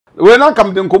we na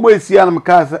kam de nkomo esia na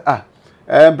mka se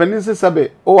penisi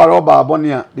sabe o ware oba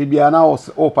abonia bibia na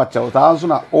o pacha o ta nso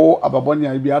na o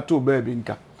ababonia bibia to ba bi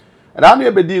nka da na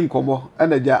ebedi nkomo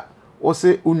enaja o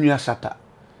se unua Shatta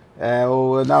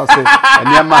o na o se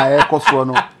eniama ekoso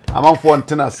no amanfo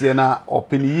ntena se na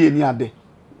openiye ni ade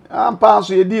ampa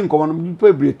so yedi nkomo no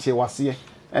bipa brete wase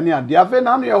ene ade afa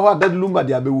na no ye ho adadlumba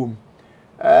de abewom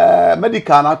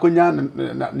medical na akonya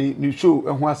ni show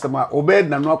eho asema obed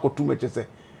na no akotum echese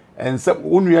ensem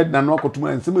unua na no akotum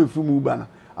ensem efimu ba na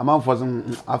amanfo so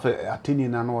afa ateni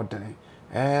na no odene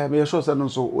be sure se no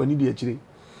so oni de akiri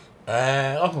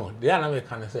de ana me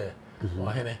kan se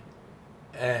ohene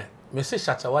me se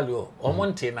Shatta Wale o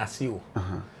monte na si o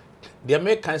de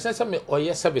me kan se me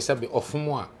oye sebe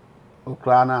ofumu a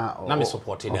okra na me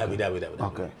support da bi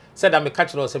okay said that me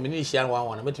catch it se me ni share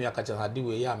one na metumi catch ha de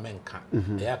we ya menka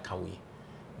ya ka we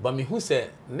but me who say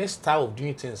next style of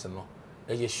doing things no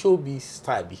e Showbiz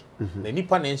style bi na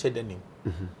nipa na enche danim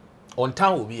on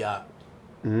town obi a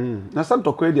na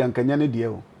santo kwa di ankanya ne de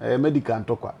o medical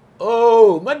ntokwa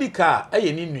medical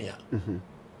aye ni nua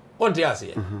on dey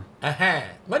ase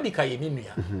medical ye ni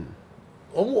nua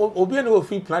obi na o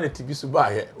free planet bi so ba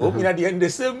here obi na the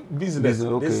same business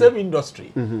the same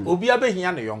industry obi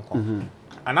abehia ne yonko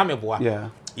ana meboa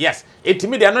yes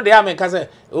etimi de no de amenka say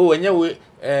enye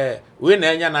we na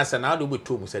enya na se na do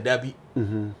betom se da bi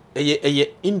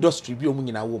eye industry bi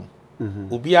omunyina wom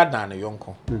obi adan ne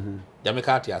yonko ya me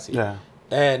ka ati ase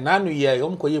na no ye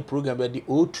yom ko ye program be di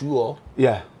O2 o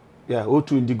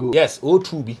O2 Indigo yes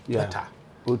O2 bi better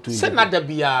O2 se na da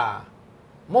bia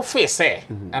mo fe se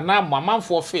ana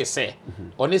mamanfo fe se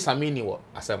oni samini wo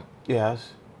asem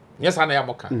yes ana ya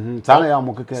moka sana ya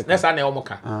moka yes ana ya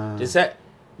moka they say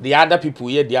the other people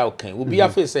here they are can obi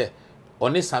afa say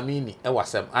oni samini e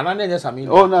wasem ana na nya samini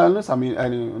na no samini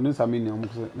oni samini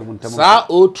no montamo sa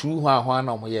O2 ho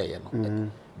na mo ye no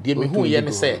de me hu ye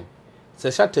ne say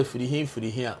se Shatta firi hin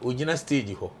a ogina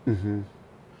stage ho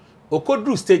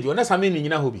okodru stage ona samini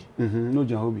nyina ho bi no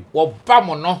gina ho bi wo ba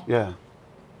mo no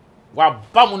wa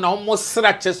ba mo na omo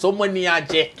srache so mo ni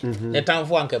age ne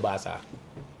tanfo anke ba sa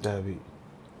dabi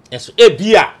eso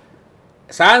ebia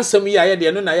sa ansem ya ye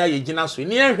de no na ya yegina so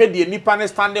ni ehwe de nipa ne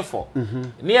stand for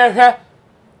ni ehwe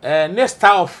next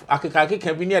style of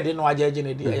akeka bi ni de no age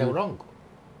ne de ya wrong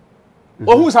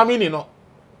ohu samini no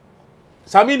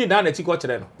samini da na tiko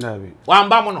kire no dabi wa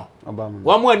mba mo no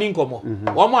wa mo ani nkomo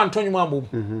wa mo antonyu ambo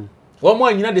wa mo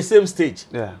anyina the same stage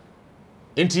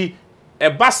enti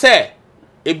eba se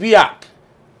ebia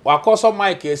wakoso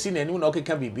mic esi na enu na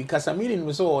okeka bibi kasamini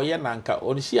no so oye nanka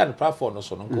onishia the platform no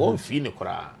so no ko mfi ni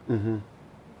kura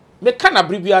me kana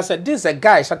bribia say this a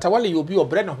guy Shatta Wale you be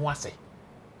obre ne ho ase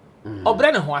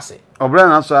obre ne ho ase obre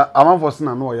na so amanfo se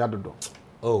na no oya dodo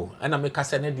ana me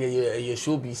kasa ne de ye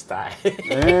Showbiz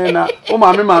style na o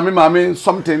mame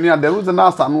something near there was an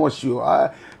answer no show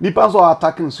nipa so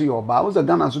attacking so your ba was a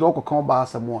Ghana so do ko ba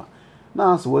asemo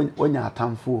na so wonya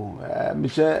atamfo me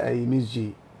share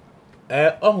Mzgee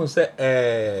ohun se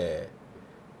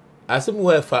asemu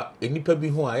ho efa enipa bi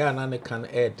ho aya na ne kan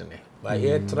edne ba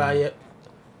ye try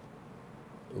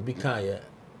obi kan ye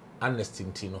honesty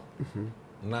ntino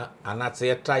na anate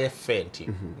ye try fair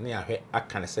ntino ne ahwe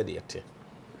akane se de yete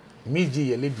Mzgee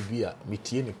ye lady bi a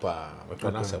metie ni pa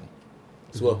mepanasem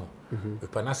so ho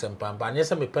mepanasem pa ba nye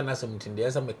se mepanasem ntinde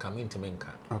ye se me kam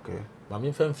ntimenka okay ma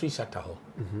me fam free Shatta ho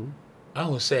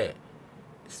ahun se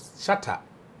Shatta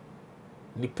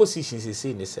the positions is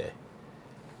in say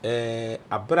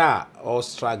abra or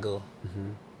struggle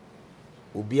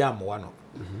obi amwa no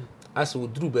as we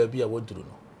drew baby a wodru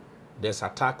no there's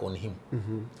attack on him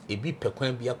e bi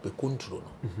pekwan bi apekontro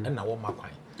no na wo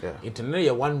makwan it no ye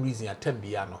one reason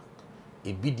atembia no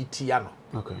e bi ditia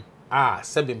no okay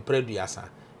seven preduasa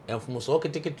enfum so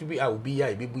keteketu bi a obi ya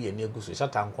e bi bu ye na aguso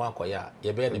Shatta nko akoya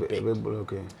ye be ne pe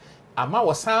okay ama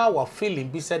wasan wa feeling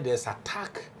bi said there's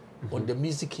attack on the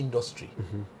music industry.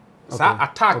 So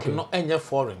attack no enye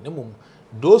foreign.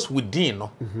 Those within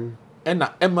no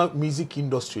na Emma music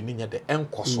industry ni nya de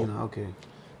enkoso. Okay.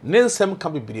 Nensem ka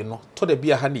bibiri no to de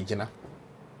bia ha ni gina.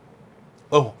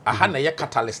 Aha na ye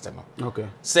catalyst no. Okay.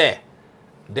 Say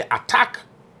the attack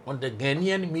on the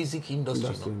Ghanaian music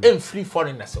industry no and free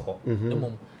foreigners ho.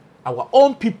 Our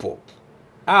own people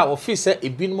office say a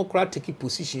democratic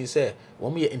position say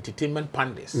when we entertainment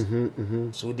pandas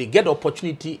so they get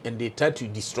opportunity and they try to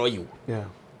destroy you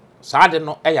so I don't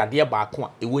know eya de ba ko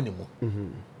a ewo ni mu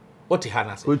what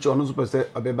hana say which on super say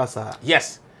abeba sa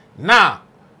yes now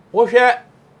wo hwe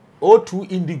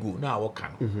O2 Indigo na wo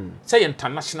kan say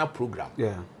international program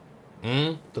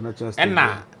international and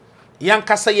na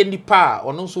yankasa ye nipa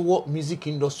ono so wo music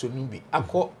industry no bi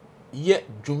akọ ye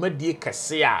dwumadie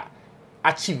kese a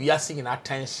achieve yasing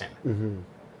attention.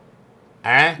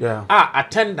 Yeah.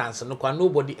 Attendance no kwa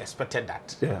nobody expected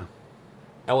that. Yeah.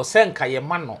 I was saying ka ye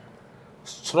mano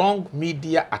strong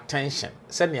media attention.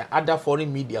 Send other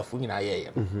foreign media for nyina ye.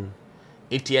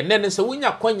 Iti ene se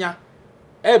wunya kwanya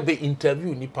ebe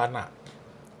interview nipa na.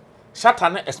 Shatta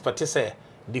na expect say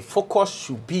the focus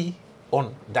should be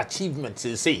on the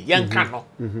achievements. Say yen no.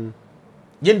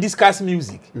 Yen discuss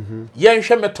music. Yen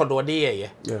hwe method ode ye.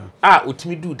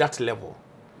 Utimi do that level.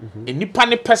 Nipa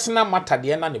ne personal matter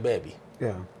de na ne baby.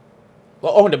 Yeah.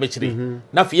 Well, the betri.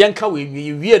 Na fi yen ka we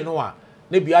no a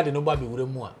na bia de no ba be wura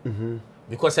mu a.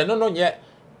 Because I no nye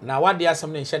na wade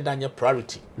asem ne nhye danye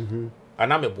priority.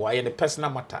 Ana me boy ye the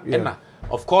personal matter. And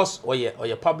of course or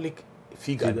your public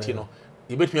figure, you know.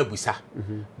 You bet me abusa.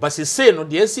 But say no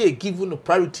they say give no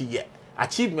priority yet.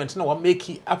 Achievement no what make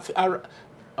it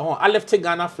I left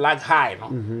Ghana flag high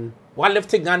no. One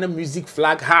left Ghana music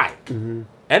flag high.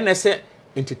 And they say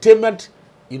entertainment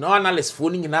you know analyst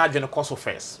phoning in our course of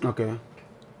first. Okay.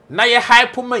 Na ye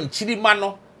hype man chirima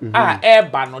no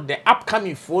eba no the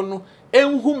upcoming phone no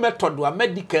enhu method wa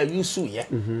medical use ye.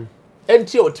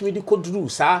 Enti otimi di koduru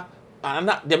sa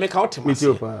na de make out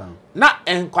na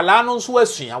enkwala no nso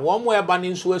asua wo mo eba ne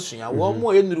nso asua wo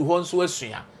mo enuru ho nso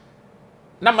asua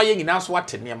na ma ye nyina so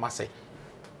atene ma se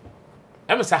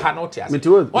em sa ha no tias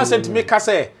one sent me ka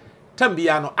say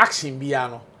tambia no action bia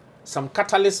no some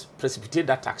catalyst precipitate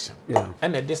that action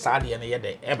and this ade ne ye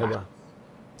de eba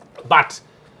but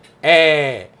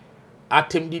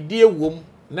atemdidie wom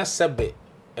na sebe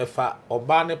efa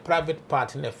oba ne private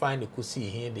part na find kusi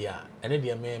he dia ene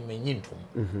dia me nyintum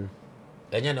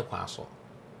enye ne kwa so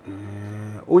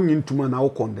onyintum na wo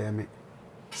condemn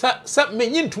sa me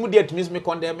nyintum dia tumi me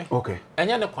condemn okay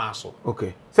enye ne kwa so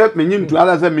okay sa me nyintum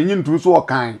ala sa me nyintum so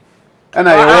okan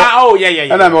ena ye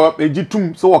ena me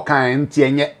egitum so okan nti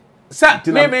enye sa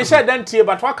me share dan tie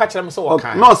but wa ka kire me so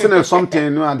okan no say na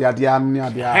something no ade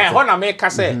ho na me ka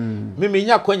say me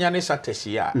nya kwanya ne Shatta.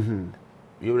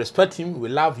 We respect him, we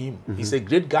love him. He's a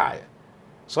great guy.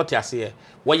 So I say,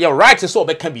 well, you're right, so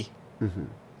be can be.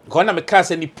 Gonna make us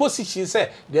any position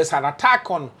say there's an attack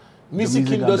on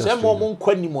music industry.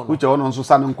 Which are also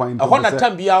some coin. I want to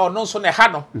time be our non so ne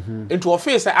hano into a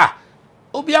face.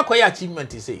 Obi akwai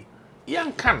achievement say.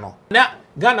 Yan cano. Now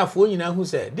Ghana for nyina who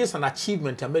say this an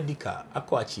achievement a medical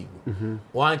akwa achieve.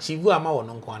 One achieve ama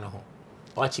wonon kwana ho.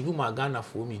 Wachivu ma Ghana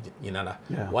for me nyinara.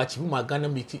 Wachivu ma Ghana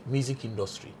music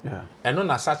industry. And no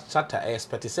na Shatta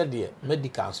expect said the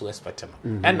medical so expect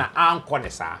no. And na anko ne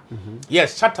sa.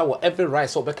 Yes, Shatta will every right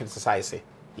so back in society.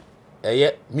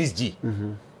 Mzgee.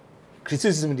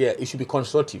 Criticism there it should be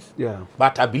constructive.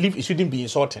 But I believe it shouldn't be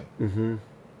insulting.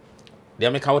 They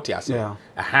make out here.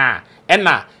 And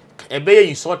na ebe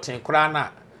insulting kra na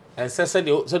and said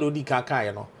the odi kaka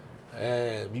you know.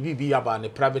 BBB about the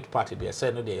private party they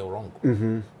say no they are wrong.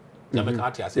 They make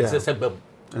out here say bem.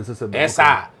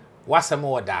 Esa wasem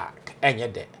oda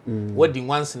enye de. What the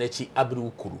once na chi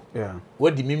abru kuru.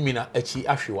 What the mimina achi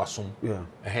ahwe wasum.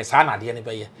 Sa na de ne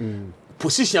be ye.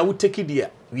 Position we take it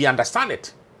there we understand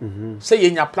it. Say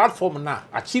yenya platform na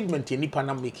achievement nipa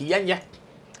na make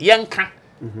yenka.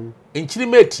 Enchiri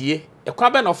metie e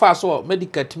kwa be no fa so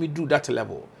medical to me do that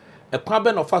level. E kwa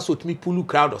be no fa so to me pulu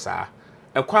crowd osa.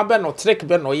 E kwa be no trick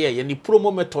be no ye ni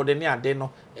promo method ne ade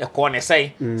no e ko ne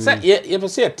say ye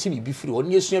say team bi free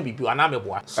oni esua bibi ana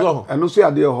meboa so eno so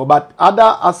ade ho but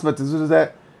other aspects is say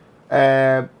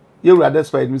you rather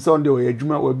despite me say on the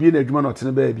adwuma obi na adwuma no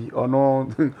tene ba bi ono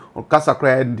kasa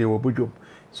cry and they wo bodwom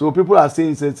so people are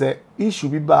saying say issue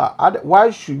bi ba why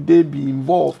should they be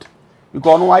involved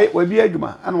because no why we be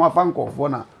adwuma and wa fan kofo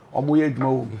na omo ye adwuma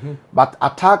wo but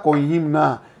attack on him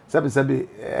na sabi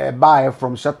buy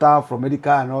from Shatta from medical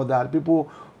and all that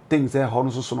people think say hono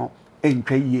so no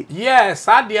enkai yes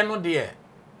ade no de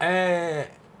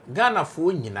Ghana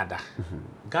fo nyinada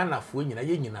Ghana fo nyina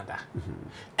ye nyinada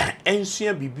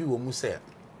ensua bibi wo mu say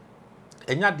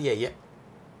enya de ye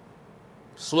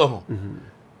so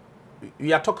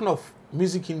we are talking of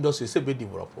music industry say be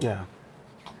develop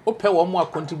ope wo mo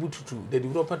contribute to the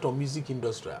development of music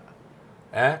industry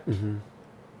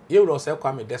you will say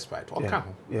kwame despite okay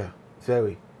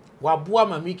very waboa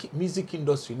ma music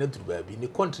industry na duru ba bi ne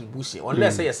contribution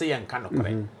unless say yan kan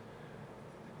okre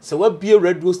so we be a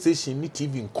radio station ni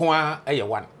TV nko a eye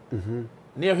one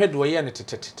na ye hwedo ye ne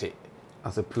tetetete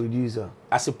as a producer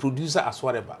as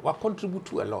whatever we contribute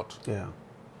to a lot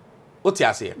what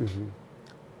you say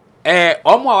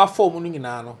omo a wa form no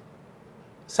nyina no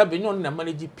sabe nyon na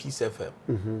manage Peace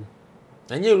FM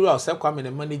na nye ru a say kwame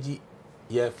na manage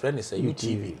your friend is a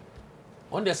UTV.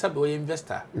 On the sub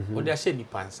investor, on the shady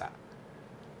pansa.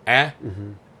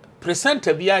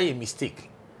 presenter be a mistake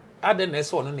ade na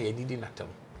so no na yedidi natam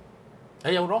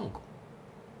you wrong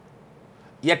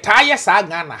ye tire sa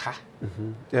Ghana ha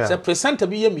se presenter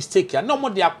be a mistake ya no mo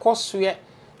de akosoe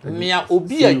nea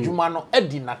obi adwuma no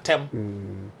edi natam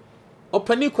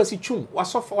opani kwasi chum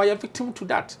wasofa wa victim to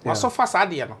that wasofa sa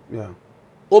de no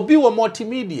obi wo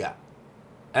multimedia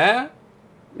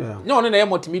no na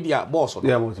multimedia boss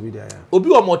multimedia obi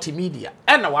wo multimedia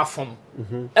na wafom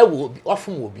wo obi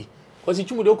wafom obi kwasi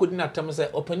chum de okodi natam se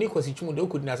opani kwasi chum de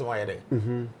okodi na se wa yede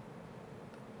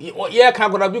ye ka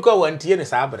gora bi ko wantie ne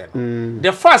sa abre no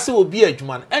the first obi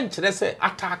adwuma no enkere se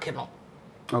attack no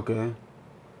okay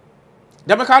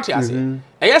Democratic as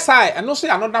yes I and also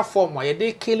another form where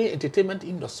they killing entertainment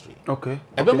industry. Okay.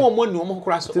 Ebe mo money o mo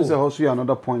cross. This is also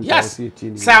another point. Yes.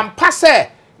 Some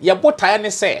passe ye bota ne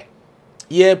say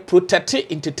ye protect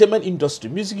entertainment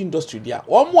industry, music industry there.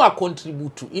 Or more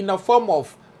contribute to in a form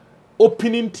of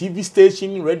opening TV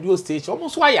station, radio station,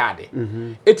 almost why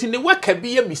yade. It in the work can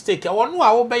be a mistake. I want no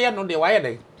I obey no the why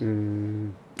they.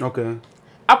 Okay.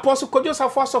 Apostle Kojo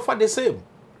suffer the same.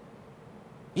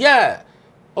 Yeah.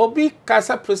 Obi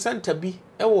kasa presenter bi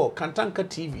ewo Kantanka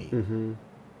TV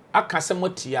akase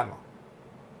motia no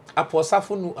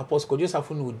aposafo nu aposkojo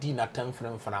safo nu odi na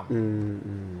tamfrem fram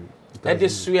e de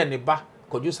suye ne ba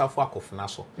kojo safo akofna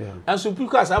so anso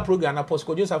because a program na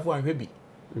aposkojo safo anhwe bi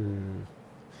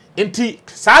enti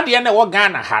saade na wo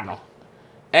Ghana ha no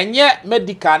enye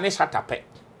medical ne Shatta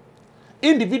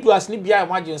individuals ni bia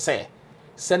imagine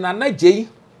se na na jei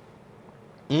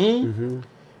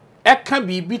eka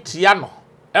bibi tia no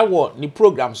ewo ni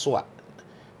program so a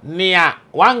nia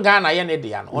wan Ghana ye ne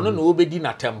dia no ono na obedi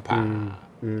na tempa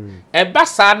eba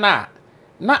sa na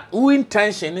wo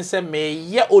intention ni se me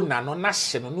ye ona no na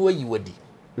hye no na wayi wadi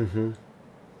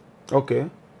okay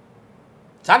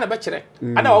sa na be kire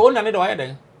ada wo ona ne de wa ye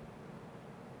den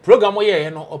program wo ye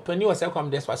no opani wo se kwam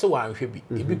des pa se wa anhwe bi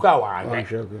ebi kwa wa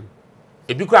anhwe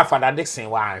ebi kwa Father Dixon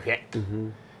wa anhwe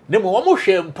ne mo wo mo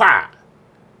hwe mpa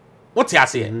wo ti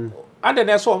ase ade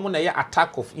na so omo na ye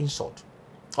attack of insult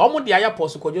omo dia ya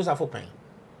post ko Joseph pen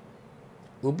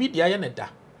obi dia ye ne da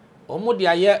omo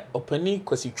dia ye opani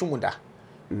kwasi twumuda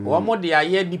omo dia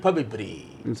ye nipa bebre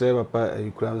nse papa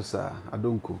ikransa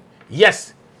adonko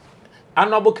yes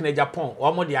anobo kina Agyapong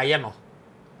omo dia ye no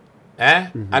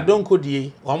adonko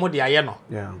die omo dia ye no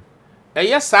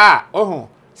yes sir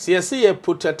siese ye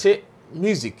protect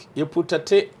music ye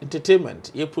protect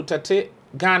entertainment ye protect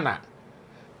Ghana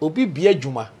obi bia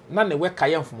dwuma na ne weka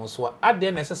ye mfomoso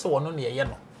ade na sese wono ne ye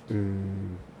no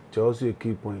also a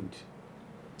key point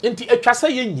enti etwasa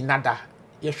ye nyinada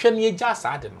ye hwe ne ye ja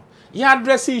saade no ye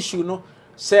address issue no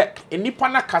se enipa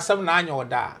na kasam na anya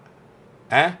oda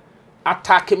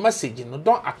attack message no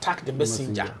don't attack the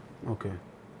messenger okay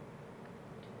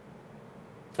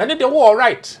and they were all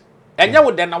right enya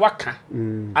wo de na waka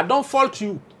I don't fault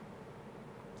you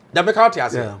the make out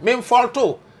here me fault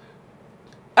too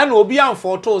and obi an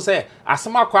photo say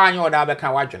asema kwa anya oda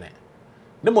beka wadwene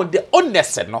ne mo the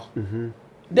honest no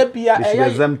the bia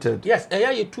exempted yes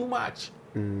you too much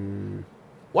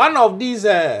one of these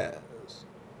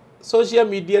social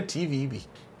media TV bi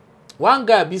one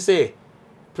guy be say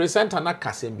presenter na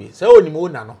kasembi say oni mo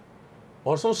na no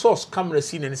also source camera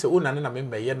scene and say ona na me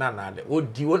meye na na de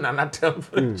odi ona na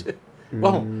temperature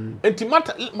well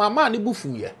entimata mama ni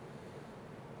bufu ye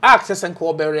access and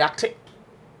ko be react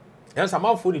yan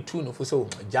sama fo ni tu no fo so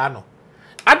ja no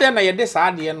ade na ye de sa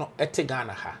ade no ete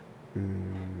Ghana ha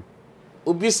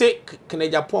obi se kina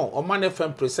Agyapong o man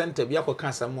FM presenter bi akoka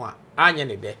asamo a anye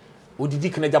ne de odidi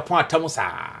kina Agyapong atam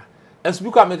sa enso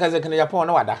bi ko ameka ze kina Agyapong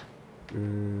na wada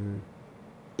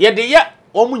ye de ye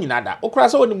o mu nyina da okura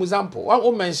se oni example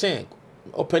o mention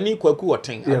opani kwaku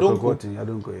woten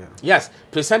adonko yes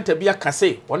presenter bi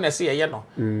akase wona se ye no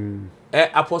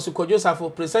apostle Kojo safo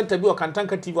presenter bi o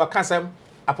Kantanka TV akasem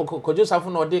Kojo safo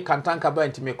no de Kantanka ba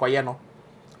ntime koye no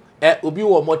obi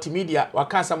wo multimedia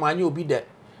wakasem anya obi de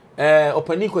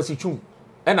opani kwasi twum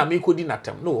na me kodi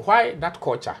natem no why that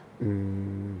culture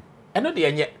eno de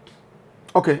enye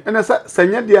okay and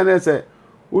senya de na say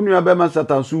unu be ma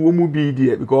Shatta so wo mu bi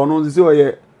de because no say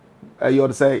oye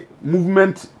you say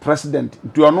movement president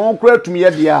to no kra to me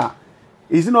de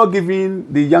is not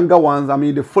giving the younger ones, I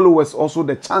mean the followers also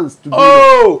the chance to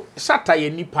do Shatta ye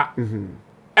nipa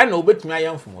and obetumi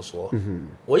ayen fomoso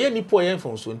oye nipa oyen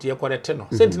fomoso nti e korete no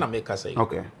senti na make say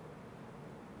okay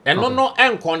and no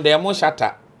en condemn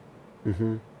Shatta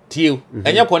tiu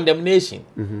enye condemnation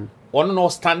ono no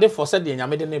stand for said the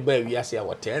nyame de ne ba wi ase a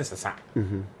wote ensesa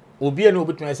obi e no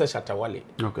obetumi say Shatta Wale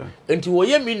okay nti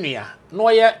oye minua no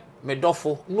oye me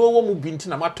dofo no wo mu binti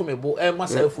na mato me bo e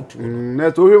masa afutu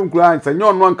na to hwe nkura ansa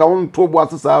nyo no nka won to bo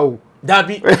asesa o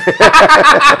dabi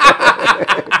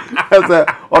asa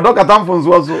odoka tamfo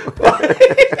so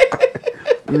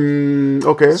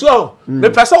okay so me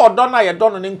pese odo na ye do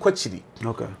no ne nkwachiri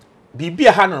okay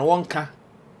bibia ha no wonka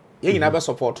ye nyina be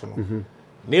support no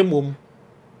na mom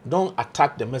don't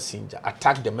attack the messenger,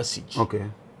 attack the message. Okay.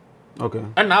 Okay.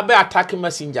 And now be attacking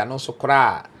messenger no so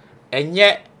cry. And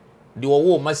yet the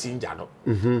war messenger no.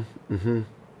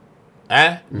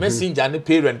 Messenger no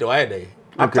parent the way they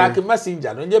attack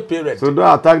messenger no your parent. So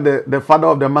don't attack the father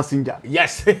of the messenger.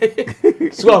 Yes.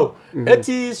 So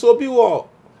eti so be war.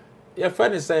 Your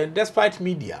friend is saying despite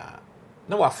media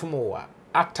no wafumo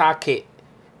attack it.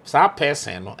 Sa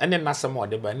person no and then na some more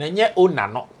de ba na nye owner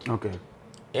no. Okay.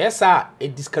 Yes, a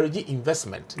discouraging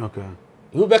investment. Okay.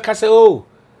 You be say, oh,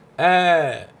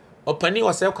 opening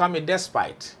was come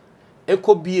despite.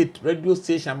 Eco be it radio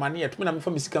station money at me na me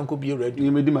from Mexican could be a radio.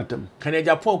 You made him atem. Can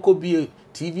Agyapong could be a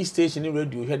TV station in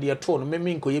radio here their tone me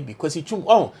mean ko because it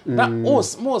oh that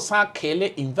more sa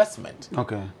kele investment.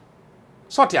 Okay.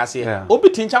 Sort ya say obi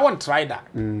tincha won try that.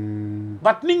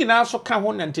 But ning na so can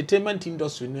one entertainment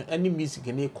industry any music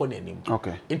any economy.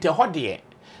 Okay. Inte ho de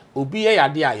obi ye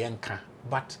ade a yenka.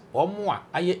 But omo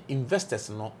aye investors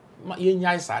no ye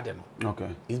nyai sade no. Okay.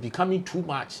 It's becoming too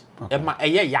much. Okay. Ema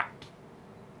eye ya.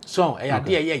 So eye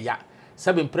ade eye ya.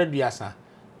 Sabe mpreduasa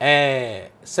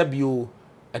sabio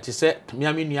ati se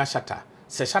miami nua Shatta.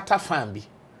 Se Shatta fan bi.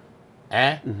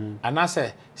 Ana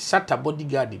se Shatta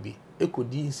bodyguard bi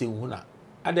ekodi nse hu na.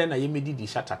 Ade na ye medidi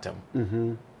Shatta tem.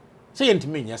 Se ye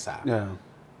ntimi nya sa. Yeah.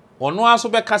 Ono aso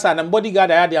be kasa na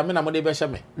bodyguard aya de me na mo de be hye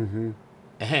me.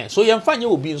 So ye mfa nya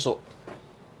obi nso.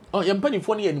 Oh, your penny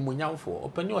phone any munyam for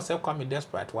open yourself come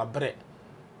desperate wa bre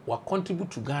wa contribute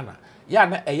to Ghana. Ya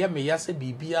na eye me ya se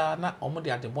bibia na omo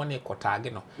de adebone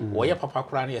kotage no. Wo ye papa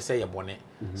kura na ye se ye bone.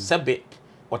 Sebe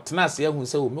otena se ehun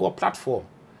se o me wo platform.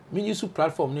 Me use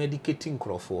platform na educating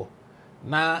crofo.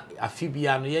 Na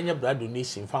afibia no ye nya blood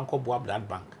donation fan ko boa blood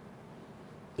bank.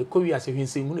 E ko wi ase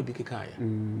hwinse mu no bi keka ya.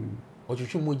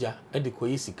 Otwetwe moja e de ko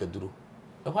yesikaduro.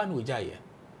 E hwa na oja ye.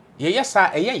 Ye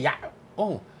yesa eye ya.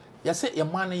 Oh yes, your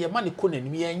money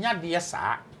couldn't be a yard, yes,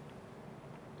 sir.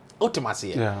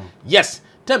 Ultimacy, yes,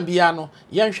 Tembiano,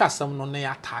 young Shassam no ne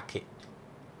attack it.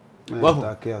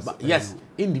 Well, yes,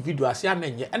 individuals,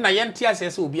 and I ain't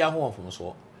yes, will be a home from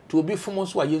so to be from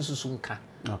us who are used to soon can.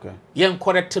 Okay, young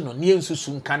correct no near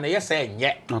soon can, yes, and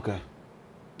yet. Okay,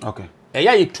 okay. A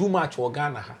year too much for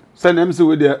Ghana. Send them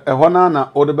with the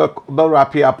Honana or the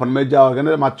wrap up on major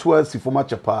organ, my choice for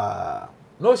much a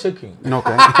no shaking.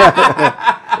 Okay.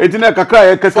 It's in a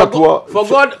kakra for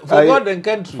God and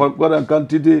country. For God and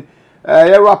country.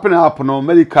 You're wrapping up no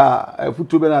medical,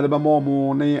 football and Alabama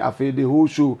money, Afia the whole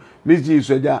show,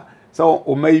 Mzgee, so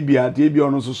or maybe a debut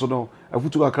on so no, a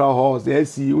football crowd horse, the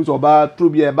SC, who's about to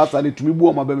be a battalion to be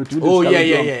warm about to oh,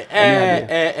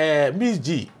 yeah.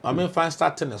 Mzgee, I mean, fine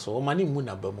starting so money moon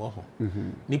about more.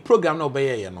 The program no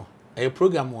bay, you know, a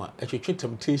program one, a chicken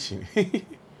temptation.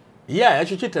 Yeah, a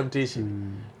chicken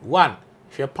temptation. One,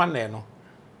 she a panel no.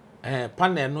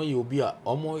 Panel no you be a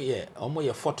almost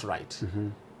your forthright.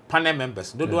 Panel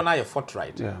members don't do na your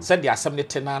forthright. Said the assembly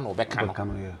tenor no bekano.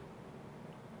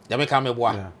 They make come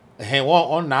boy. He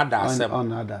on nada assembly. On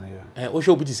nada yeah. We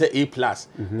should be to say A+,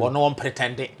 or no one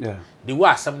pretended. Yeah. The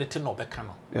war assembly tenor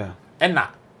bekano. Yeah. And na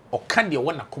or can the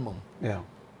one akumum. Yeah.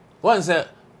 One say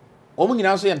omu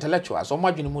nyina so intellectual so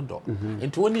madwene mu do.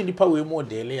 Into oni nipa we more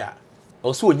daily a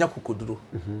o so onya kokoduro.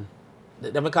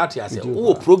 The Democrat say,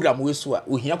 "Oh, program we so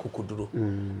we hear kokoduro."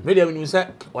 Me dem ni say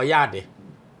oyade.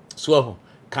 So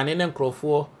can any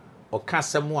nkrofo o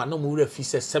kasem a no mu rafi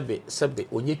sebe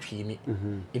onye twi ni.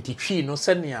 Nti twi no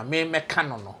se ne me meka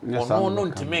no no. Ono no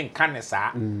ntime nka ne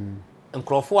saa.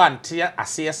 Nkrofo ante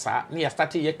ase saa ne ya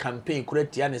start ye campaign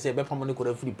kuratia ne say be pam ne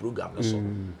kura free program no so.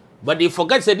 But they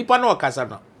forget say dipa no kasa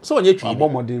no. So onye twi ni.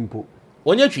 Abomodempo.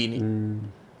 Onye twi ni.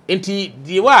 Nti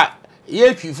di wa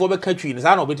ye twifo be ka twi ni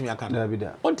sa na obetimi aka no.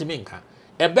 Ontimi nka.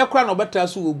 Ebe kra na obeta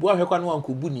so obu ahwekwa no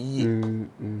ankobu ni yie.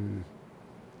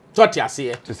 So ti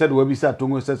ase. They said we be say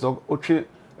tongo says otwe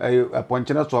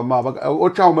aponchena so ma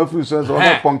otwa o mafiri so so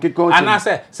ponke kon. Ana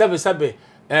say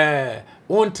sebe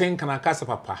won tin kana kasa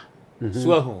papa.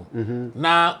 So ahu.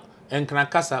 Na enkana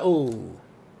kasa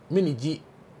mini gi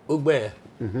ogbe.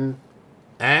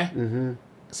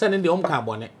 Send in the home car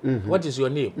bonnet. What is your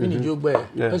name? Mini gi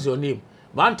ogbe. What's your name?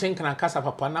 One thing can I cast up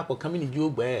a panaco coming in you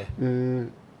bear.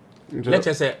 Let's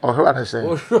just say, oh, what I say.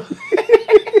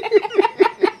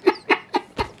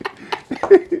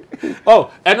 Oh,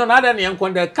 eno na da ne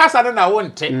enkonde kasa na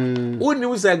wonte. Uni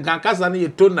wo se gan kasa na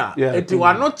yetona. Eti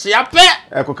wa no chia pe.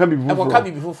 Ekoka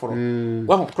bibi foforo.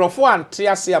 Wa krofo ante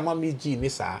ase ama Mzgee ni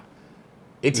saa.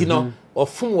 Eti no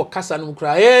ofum wo kasa no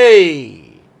kura. Hey!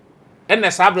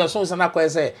 Enne sabra so sana kwa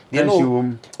say they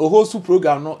know o host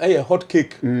program no e hot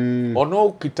cake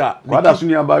ono kita kwada so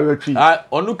ni abawe twi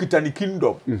ono kita ni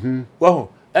kingdom waho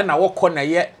na wokọ na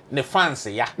ye ne fans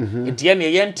ya enti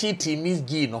ne ye ntiti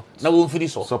Mzgee no na wo mfiri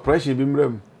so suppression bi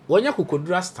mrem wonya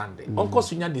kokodura stand onko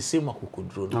so nya the same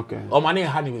akokoduro no o ma ne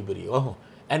ha ne bebere waho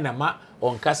ena ma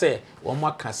onka se wo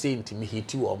ma ka se ntimi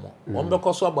hiti wo mo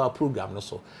be so aba program no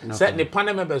so se ne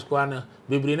panel members kwa na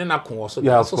bebere ne na ko so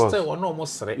so stay wo no mo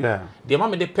sere de ma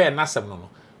me de pen na sem no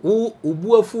wo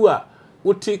Obuafu a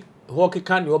wo take hockey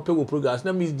can you pay wo programs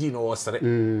na Mzgee no wo sere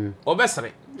be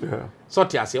sere so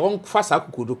ti ase on fast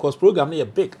akokoduro cause program no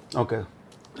big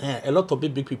a lot of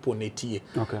big people na tie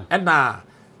and na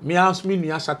me house me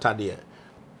nua Shatta de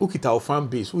ukita fan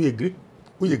base we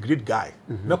a great guy.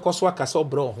 Because what I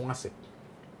bro ho ase.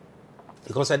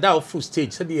 Because I da full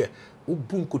stage said there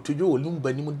ubun kotojo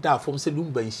olumba ni mu da form say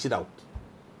lumba in shit out.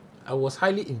 I was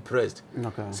highly impressed.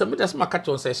 So me das makach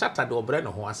on say Shatta de obre no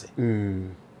ho ase.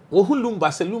 Wo hu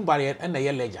lumba say lumba na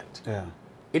ye legend.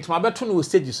 It ma beto no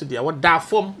stage so there what da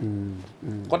form.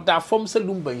 What da form say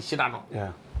lumba in shit no.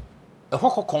 E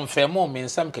ho confirm mo me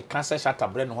nsam ke kan say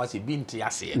Shatta bre no ho ase bi nti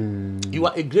ase. You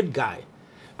are a great guy.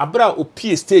 Abra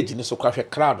opie stage ni so kwahwe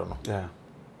crowd no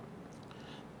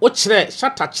o kire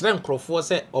Shatta kire nkrofo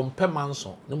se ompe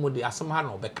manso ne mo de asem ha na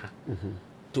obeka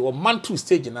to o man to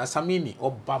stage na samini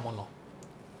oba mo no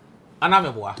ana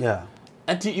meboa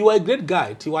anti you are a great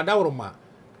guy ti wadawroma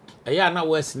eya na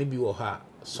wes ni bi wo ha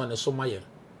so ne so maye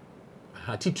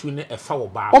ha titu ne efa wo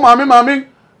ba o mami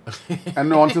and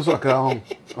no onto so akra home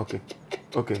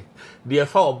okay the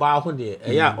efa wo ba ho de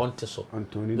eya onto so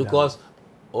because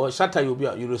or Shatta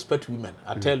you respect women.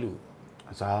 I tell you.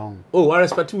 Oh, I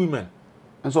respect women.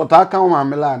 And so that come on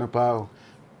Milan pa.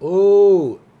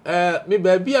 Oh, me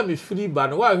baby am free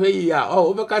ban. Why ya?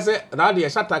 Oh, because na dey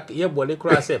Shatta ye bole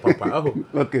kura say papa. Oh.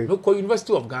 Okay. No ko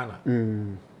University of Ghana.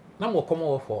 Na mo come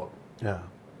Obofour.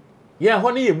 Yeah,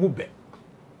 honey ye mube.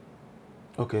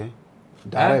 Okay.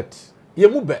 Direct. Ye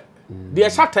mube. The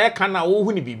Shatta e kan na wo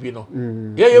hu ni bibi no.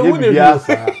 Ye hu ni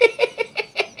bi.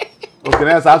 Okay,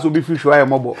 na sa so be free schwar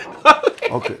mobo.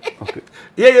 Okay.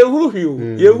 Ye huru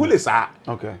hiu. Ye hule sa.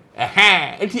 Okay.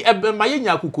 Enti ebe ma ye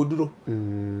nya akokoduro.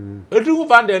 Edu hu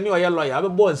van der ni o ye lawyer, abe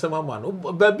bo nsem ama no.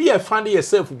 Ba bi e find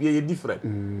yourself be ye different.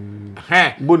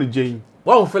 Boni Jane.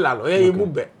 Wa hu fela lo ye mu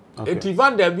be. Enti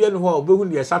van der bi no ho obe hu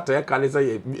ne Shatta e kale say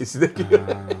ye esideki.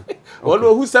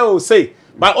 Ono hu say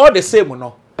but all the same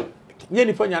no. Nye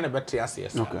ni panya na betre ase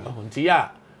yes. Enti ya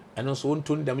eno so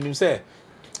ntun dem nim say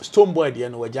Stone boy de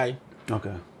no wajai.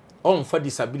 Okay. On for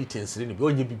disability and sitting be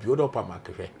onye bibi odo pa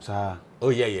Magraheb. Sir. Oh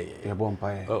yeah. Yeah, bon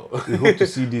pie. We hope to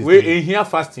see this. We in here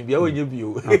fasting be onye bi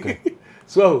o. Okay.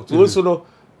 So to also no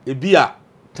e bia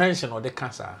tension or the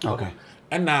cancer. Okay.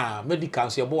 And medical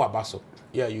so bo abaso.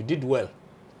 Yeah, you did well.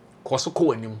 Koso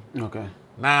ko anim. Okay.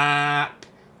 Na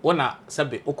wona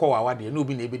sabe ukowa wade no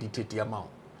bi na ebe ditete ama o.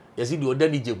 Yes, the oda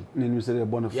ni jem. Nenu say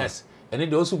bon. Yes. And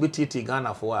they also be tete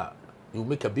Ghana for you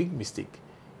make a big mistake.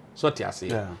 So I say,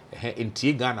 in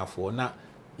Ghana for na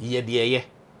ye de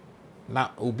na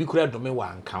obi kura do me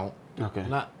wa nkan. Okay.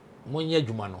 Na monye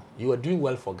dwuma no. You are doing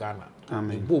well for Ghana.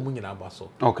 Amen. Bo mu nyina baso.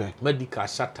 Okay. Medical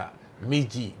Shatta,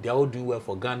 Mzgee, they are all doing well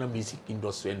for Ghana music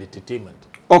industry and entertainment.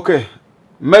 Okay.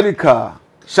 Medical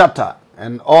Shatta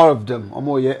and all of them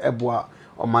omo ye eboa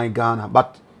o my Ghana,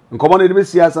 but nkomo na de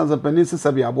sia sansa penisi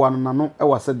sabi aboa no no e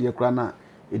wase de kura na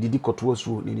edidi kotowo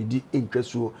suo ni didi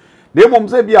entwesuo. Na emom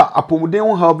se bia apomuden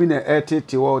ho ha bi na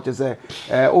etete wo che se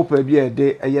opa bia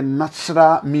de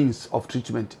natural means of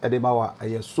treatment e de bawa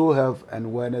so health and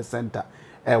wellness center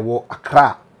wo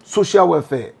Accra social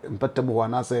welfare mpatemo ho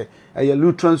na se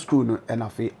Lutheran school no and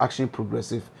afi Action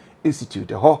Progressive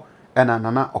Institute ho na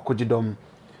nana okogidom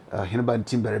Oheneba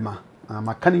Ntim berema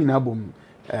makani na bom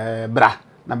bra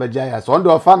na bejaya so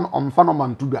ndo fan no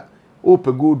mantuga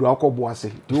opa gold akobo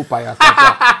ase ti opa ya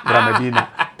sa bra medina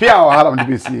pia o haram de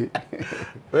besi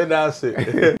we da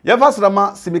say ya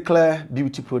fasrama Simiclear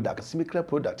beauty product Simiclear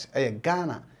product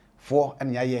Ghana for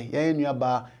ye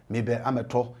nuaba mebe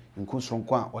ameto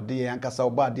nkusronko a ode ye ankasa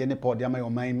oba de ne pa de ama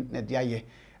yoman ne de aye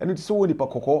enu ti so woni pa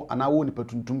kokko ana wo ni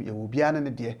patuntum ye obia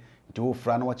ne de nti wo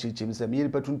fra na wa chirichim se me ni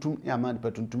patuntum ya ma ni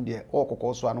patuntum de o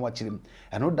kokko so ana wa chirim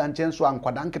enu da nchen so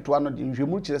ankwada nketo ano de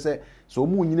nhwemu chire se so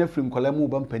mu nyina frim kola mu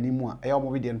ba mpani mu a eya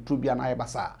mo be de ntu bia na aye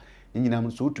basa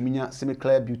nyina so tuminya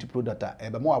Simiclear beauty product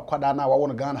ebe mo akwada na wa wo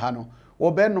no Ghana ha no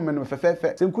Obe no me no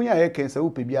fefefe. Se nkunya ye ken se wo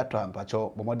pe bi atwa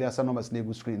mpacho bomode asa no mas na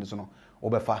egu screen so no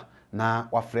obefa na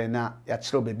wafre na ya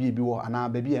kire baby bi wo ana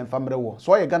baby emfa mre wo.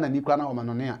 So ye Ghana ni kra na o ma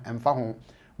no ne a emfa ho.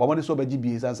 Bomode so baji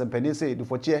bi san peni se du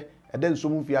foche eden so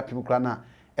mu fi apim kra na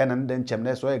ena nden chem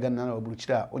na so ye Ghana na oburu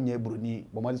kire a onya eburuni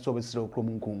bomode so be sire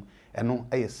okrom nkum eno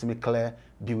eye Semi-Clear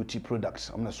beauty products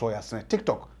omna so ya sene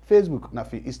TikTok, Facebook na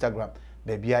fi Instagram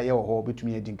baby aye wo ho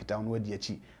betumi edi nkita no adi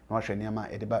achi na wahwe niam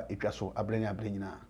a edeba etwa so abrenya nyina